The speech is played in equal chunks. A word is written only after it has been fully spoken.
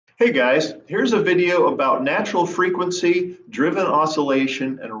Hey guys, here's a video about natural frequency, driven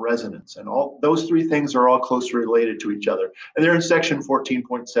oscillation, and resonance. And all those three things are all closely related to each other. And they're in section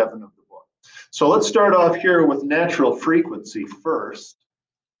 14.7 of the book. So let's start off here with natural frequency first.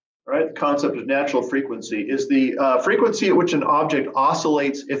 All right, the concept of natural frequency is the frequency at which an object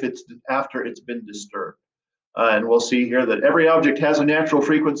oscillates if it's after it's been disturbed. And we'll see here that every object has a natural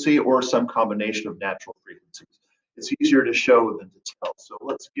frequency or some combination of natural frequencies. It's easier to show than to tell. So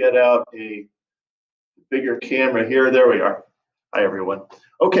let's get out a bigger camera here. There we are. Hi, everyone.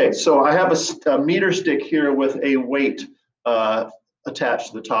 Okay, so I have a meter stick here with a weight attached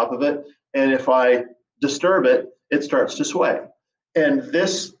to the top of it. And if I disturb it, it starts to sway. And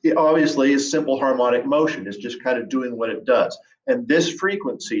this obviously is simple harmonic motion. It's just kind of doing what it does. And this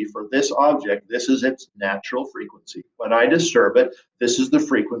frequency for this object, this is its natural frequency. When I disturb it, this is the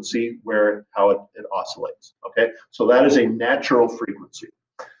frequency how it oscillates. Okay, so that is a natural frequency.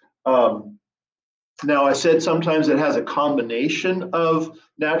 Now I said sometimes it has a combination of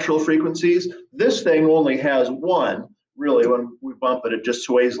natural frequencies. This thing only has one. Really, when we bump it, it just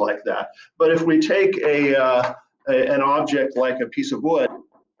sways like that. But if we take an object like a piece of wood,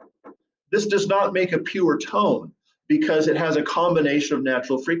 this does not make a pure tone because it has a combination of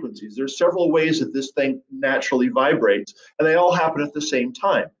natural frequencies. There's several ways that this thing naturally vibrates, and they all happen at the same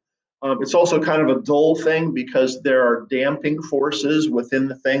time. It's also kind of a dull thing because there are damping forces within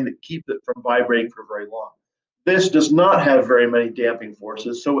the thing that keep it from vibrating for very long. This does not have very many damping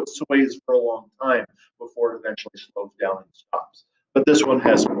forces, so it sways for a long time before it eventually slows down and stops. But this one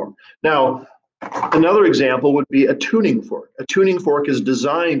has more. Now, another example would be a tuning fork. A tuning fork is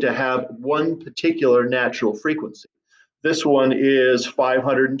designed to have one particular natural frequency. This one is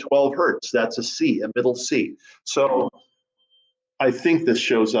 512 hertz. That's a C, a middle C. So I think this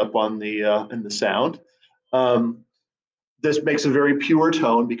shows up on the in the sound. This makes a very pure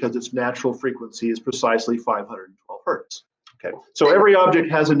tone because its natural frequency is precisely 512 hertz. Okay, so every object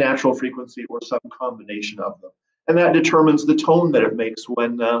has a natural frequency or some combination of them, and that determines the tone that it makes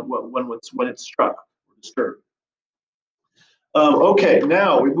when it's struck or disturbed. Okay,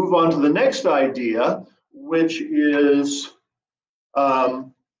 now we move on to the next idea, which is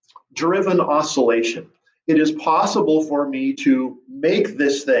driven oscillation. It is possible for me to make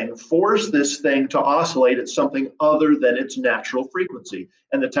this thing, force this thing to oscillate at something other than its natural frequency.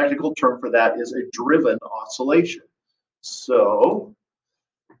 And the technical term for that is a driven oscillation. So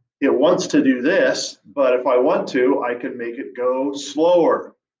it wants to do this, but if I want to, I can make it go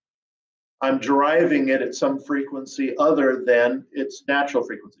slower. I'm driving it at some frequency other than its natural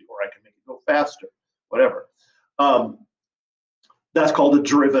frequency, or I can make it go faster, whatever. That's called a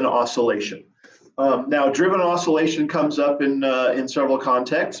driven oscillation. Now, driven oscillation comes up in several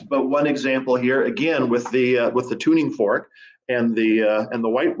contexts, but one example here, again, with the tuning fork and the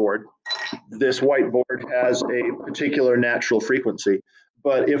whiteboard. This whiteboard has a particular natural frequency,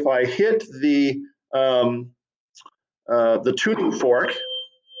 but if I hit the tuning fork,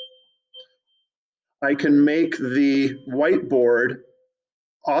 I can make the whiteboard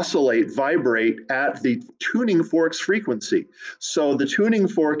oscillate, vibrate at the tuning fork's frequency. So the tuning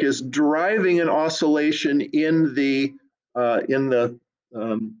fork is driving an oscillation in the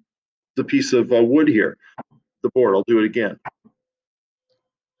piece of wood here, the board. I'll do it again.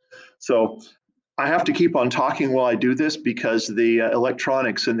 So I have to keep on talking while I do this because the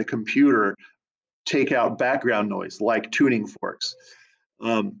electronics in the computer take out background noise like tuning forks.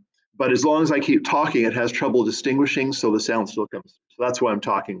 But as long as I keep talking, it has trouble distinguishing, so the sound still comes. So that's why I'm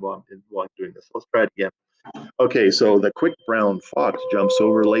talking while I'm doing this. Let's try it again. Okay, so the quick brown fox jumps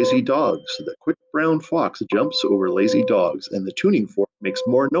over lazy dogs. The quick brown fox jumps over lazy dogs, and the tuning fork makes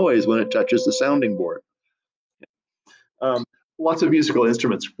more noise when it touches the sounding board. Lots of musical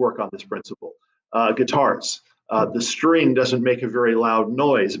instruments work on this principle. Guitars. The string doesn't make a very loud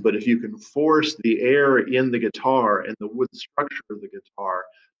noise, but if you can force the air in the guitar and the wood structure of the guitar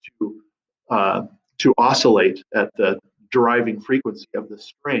to oscillate at the driving frequency of the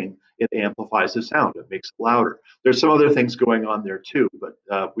string, it amplifies the sound. It makes it louder. There's some other things going on there too, but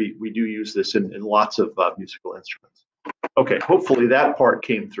we do use this in lots of musical instruments. Okay, hopefully that part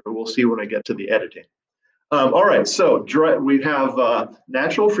came through. We'll see when I get to the editing. All right, so we have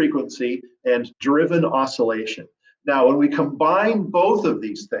natural frequency and driven oscillation. Now, when we combine both of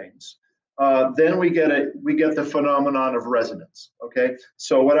these things, then we get the phenomenon of resonance. Okay,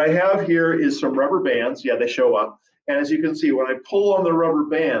 so what I have here is some rubber bands. Yeah, they show up, and as you can see, when I pull on the rubber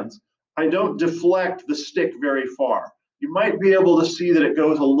bands, I don't deflect the stick very far. You might be able to see that it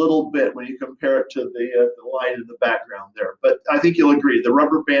goes a little bit when you compare it to the line in the background there. But I think you'll agree the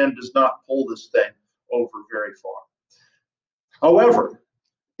rubber band does not pull this thing over very far. However,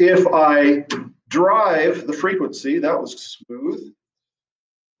 if I drive the frequency, that was smooth.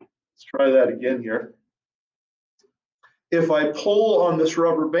 Let's try that again here. If I pull on this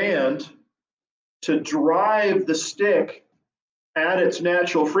rubber band to drive the stick at its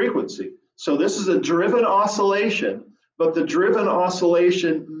natural frequency. So this is a driven oscillation, but the driven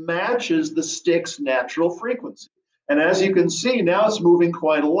oscillation matches the stick's natural frequency. And as you can see, now it's moving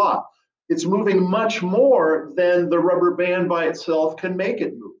quite a lot. It's moving much more than the rubber band by itself can make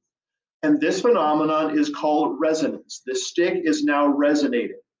it move. And this phenomenon is called resonance. The stick is now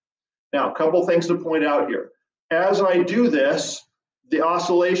resonating. Now, a couple things to point out here. As I do this, the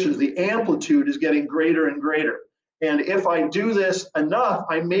oscillations, the amplitude is getting greater and greater. And if I do this enough,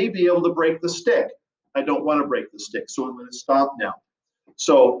 I may be able to break the stick. I don't want to break the stick, so I'm going to stop now.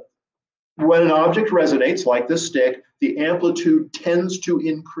 So when an object resonates, like this stick, the amplitude tends to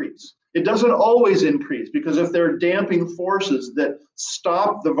increase. It doesn't always increase, because if there are damping forces that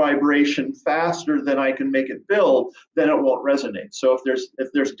stop the vibration faster than I can make it build, then it won't resonate. So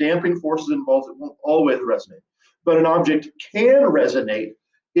if there's damping forces involved, it won't always resonate. But an object can resonate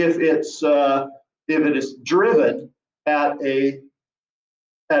if it is driven at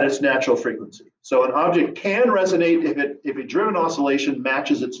its natural frequency. So an object can resonate if a driven oscillation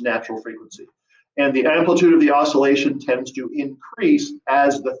matches its natural frequency. And the amplitude of the oscillation tends to increase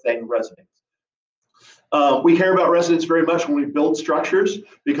as the thing resonates. We care about resonance very much when we build structures,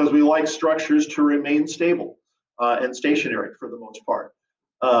 because we like structures to remain stable and stationary for the most part.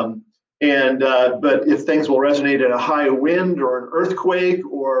 But if things will resonate in a high wind or an earthquake,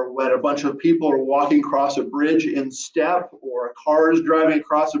 or when a bunch of people are walking across a bridge in step, or a car is driving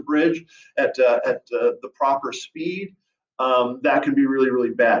across a bridge at the proper speed, that can be really, really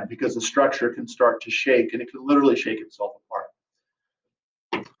bad, because the structure can start to shake, and it can literally shake itself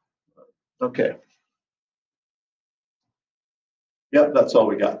apart. Okay. Yep, that's all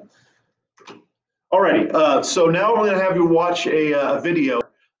we got. Alrighty, so now we're going to have you watch a video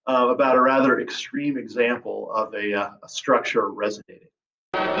about a rather extreme example of a structure resonating.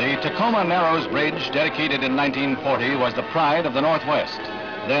 The Tacoma Narrows Bridge, dedicated in 1940, was the pride of the Northwest.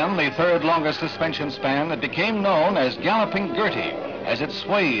 Then, the third longest suspension span, it became known as Galloping Gertie, as it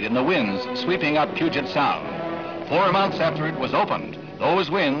swayed in the winds sweeping up Puget Sound. 4 months after it was opened,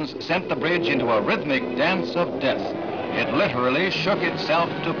 those winds sent the bridge into a rhythmic dance of death. It literally shook itself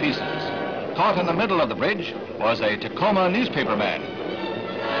to pieces. Caught in the middle of the bridge was a Tacoma newspaperman.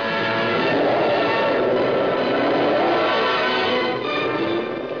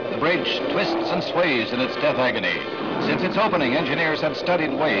 The bridge twists and sways in its death agony. Since its opening, engineers have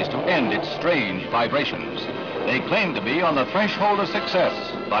studied ways to end its strange vibrations. They claim to be on the threshold of success,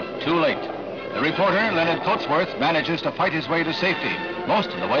 but too late. The reporter, Leonard Coatsworth, manages to fight his way to safety, most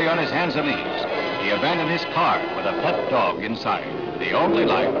of the way on his hands and knees. He abandoned his car with a pet dog inside, the only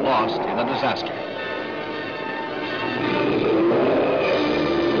life lost in the disaster.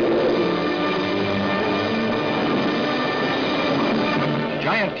 The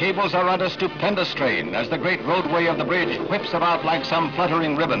giant cables are under stupendous strain as the great roadway of the bridge whips about like some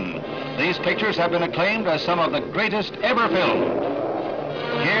fluttering ribbon. These pictures have been acclaimed as some of the greatest ever filmed.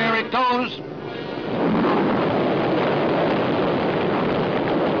 Here it goes.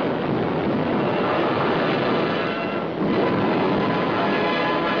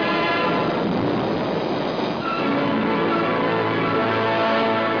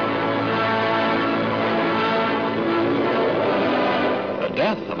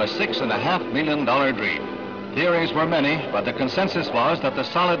 A $6.5 million dream. Theories were many, but the consensus was that the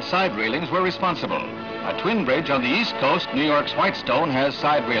solid side railings were responsible. A twin bridge on the East Coast, New York's Whitestone, has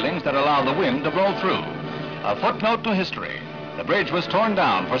side railings that allow the wind to blow through. A footnote to history. The bridge was torn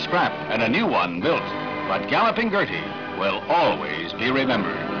down for scrap and a new one built, but Galloping Gertie will always be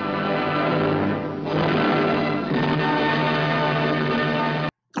remembered.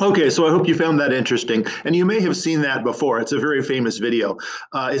 Okay, so I hope you found that interesting, and you may have seen that before. It's a very famous video.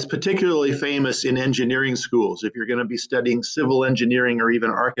 It's particularly famous in engineering schools. If you're going to be studying civil engineering or even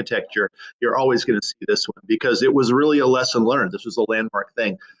architecture, you're always going to see this one, because it was really a lesson learned. This was a landmark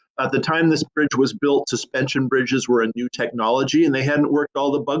thing. At the time this bridge was built, suspension bridges were a new technology, and they hadn't worked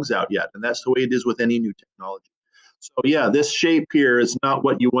all the bugs out yet, and that's the way it is with any new technology. So yeah, this shape here is not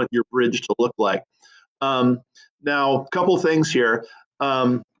what you want your bridge to look like. Now, a couple things here.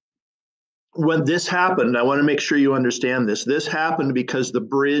 When this happened, I want to make sure you understand this. This happened because the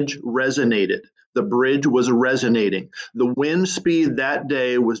bridge resonated. The bridge was resonating. The wind speed that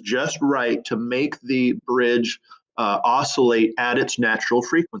day was just right to make the bridge oscillate at its natural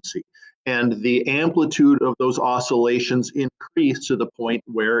frequency. And the amplitude of those oscillations increased to the point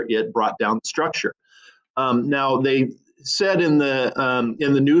where it brought down the structure. Now, said in the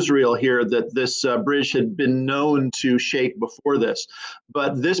newsreel here that this bridge had been known to shake before this,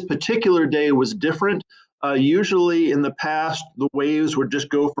 but this particular day was different. Usually in the past, the waves would just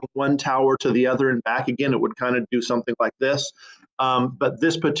go from one tower to the other and back again. It would kind of do something like this. But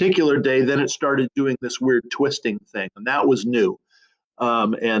this particular day, then it started doing this weird twisting thing, and that was new.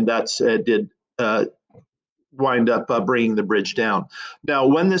 And that's did wind up bringing the bridge down. Now,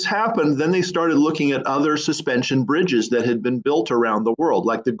 when this happened, then they started looking at other suspension bridges that had been built around the world,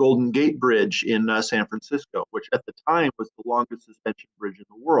 like the Golden Gate Bridge in San Francisco, which at the time was the longest suspension bridge in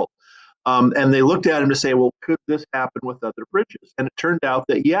the world. And they looked at him to say, well, could this happen with other bridges? And it turned out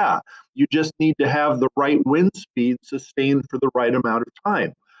that, yeah, you just need to have the right wind speed sustained for the right amount of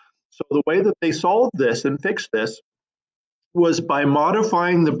time. So the way that they solved this and fixed this was by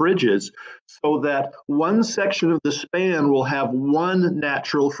modifying the bridges so that one section of the span will have one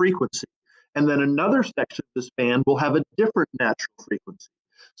natural frequency, and then another section of the span will have a different natural frequency.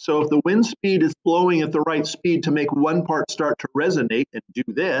 So if the wind speed is blowing at the right speed to make one part start to resonate and do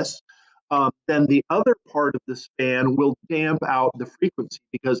this, then the other part of the span will damp out the frequency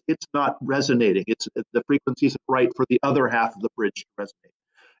because it's not resonating. The frequency isn't right for the other half of the bridge to resonate.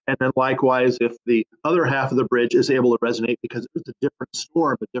 And then likewise, if the other half of the bridge is able to resonate because it was a different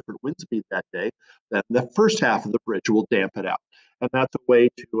storm, a different wind speed that day, then the first half of the bridge will damp it out. And that's a way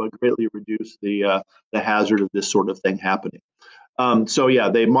to greatly reduce the hazard of this sort of thing happening. So yeah,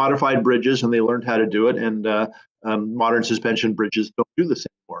 they modified bridges and they learned how to do it. And modern suspension bridges don't do this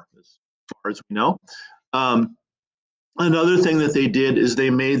anymore, as far as we know. Another thing that they did is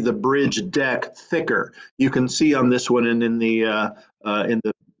they made the bridge deck thicker. You can see on this one and in the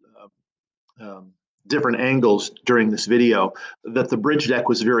different angles during this video that the bridge deck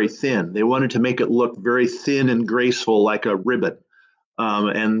was very thin. They wanted to make it look very thin and graceful like a ribbon.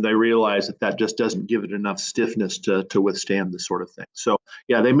 And they realized that that just doesn't give it enough stiffness to withstand this sort of thing. So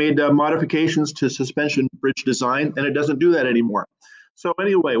yeah, they made modifications to suspension bridge design, and it doesn't do that anymore. So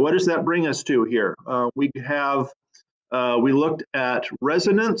anyway, what does that bring us to here? We looked at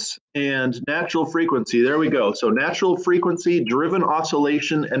resonance and natural frequency. There we go. So natural frequency, driven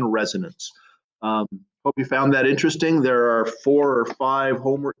oscillation, and resonance. Hope you found that interesting. There are 4 or 5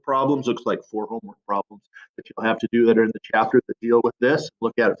 homework problems, looks like 4 homework problems that you'll have to do that are in the chapter that deal with this,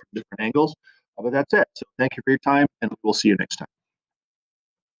 look at it from different angles. But that's it. So thank you for your time, and we'll see you next time.